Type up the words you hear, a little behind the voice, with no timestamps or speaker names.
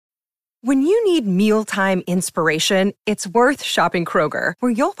When you need mealtime inspiration, it's worth shopping Kroger,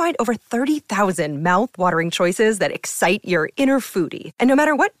 where you'll find over 30,000 mouth-watering choices that excite your inner foodie. And no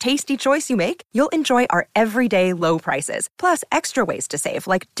matter what tasty choice you make, you'll enjoy our everyday low prices, plus extra ways to save,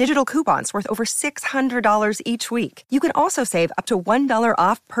 like digital coupons worth over $600 each week. You can also save up to $1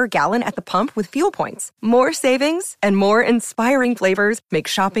 off per gallon at the pump with fuel points. More savings and more inspiring flavors make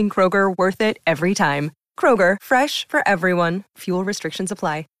shopping Kroger worth it every time. Kroger, fresh for everyone. Fuel restrictions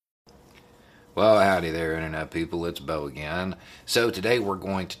apply. Well, howdy there, Internet people. It's Bo again. So today we're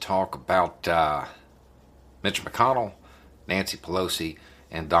going to talk about Mitch McConnell, Nancy Pelosi,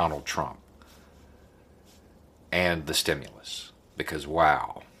 and Donald Trump. And the stimulus. Because,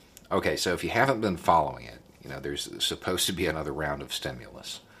 wow. Okay, so if you haven't been following it, there's supposed to be another round of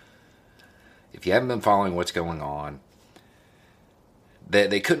stimulus. If you haven't been following what's going on,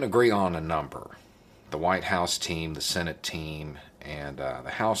 they couldn't agree on a number. The White House team, the Senate team, and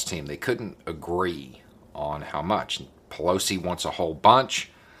the House team, they couldn't agree on how much. Pelosi wants a whole bunch,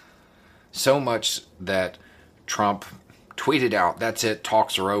 so much that Trump tweeted out, "That's it,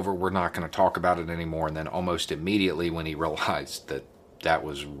 talks are over, we're not going to talk about it anymore." And then almost immediately, when he realized that that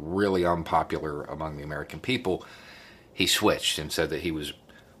was really unpopular among the American people, he switched and said that he was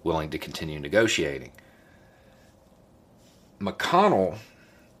willing to continue negotiating. McConnell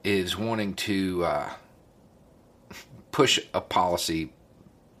is wanting to push a policy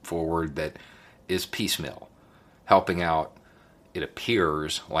forward that is piecemeal, helping out, it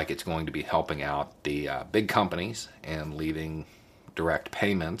appears like it's going to be helping out the big companies and leaving direct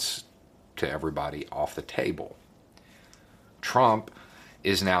payments to everybody off the table. Trump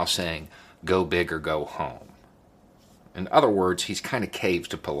is now saying, go big or go home. In other words, he's kind of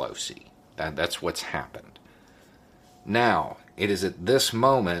caved to Pelosi. That's what's happened. Now, it is at this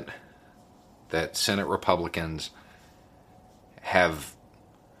moment that Senate Republicans have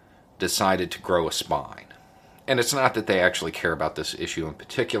decided to grow a spine. And it's not that they actually care about this issue in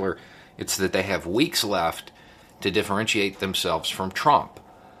particular, it's that they have weeks left to differentiate themselves from Trump.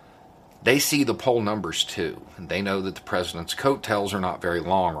 They see the poll numbers too, and they know that the president's coattails are not very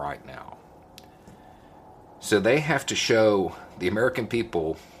long right now. So they have to show the American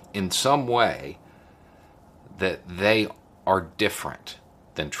people in some way that they are different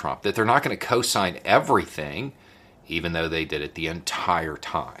than Trump, that they're not going to co-sign everything, even though they did it the entire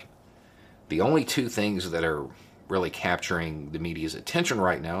time. The only two things that are really capturing the media's attention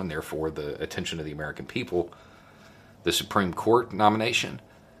right now, and therefore the attention of the American people, the Supreme Court nomination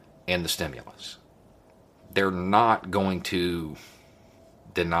and the stimulus. They're not going to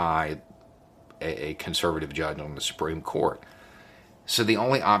deny a conservative judge on the Supreme Court. So the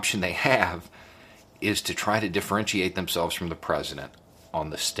only option they have is to try to differentiate themselves from the president on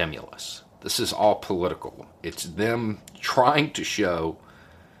the stimulus. This is all political. It's them trying to show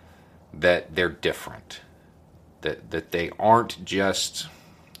that they're different, that they aren't just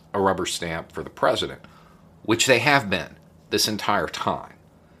a rubber stamp for the president, which they have been this entire time.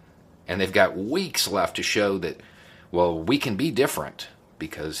 And they've got weeks left to show that, well, we can be different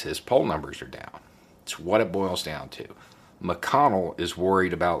because his poll numbers are down. It's what it boils down to. McConnell is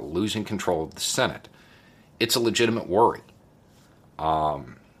worried about losing control of the Senate. It's a legitimate worry.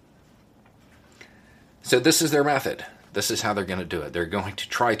 So this is their method. This is how they're going to do it. They're going to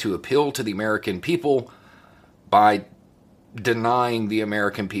try to appeal to the American people by denying the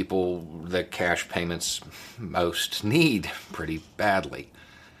American people the cash payments most need pretty badly.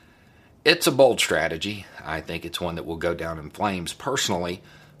 It's a bold strategy. I think it's one that will go down in flames personally,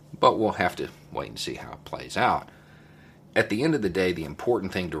 but we'll have to wait and see how it plays out. At the end of the day, the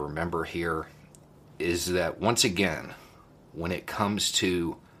important thing to remember here is that, once again, when it comes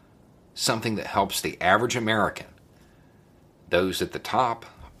to something that helps the average American, those at the top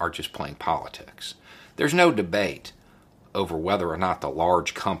are just playing politics. There's no debate over whether or not the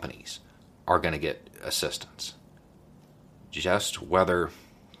large companies are going to get assistance. Just whether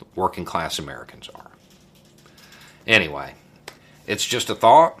working class Americans are. Anyway, it's just a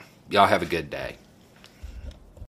thought. Y'all have a good day.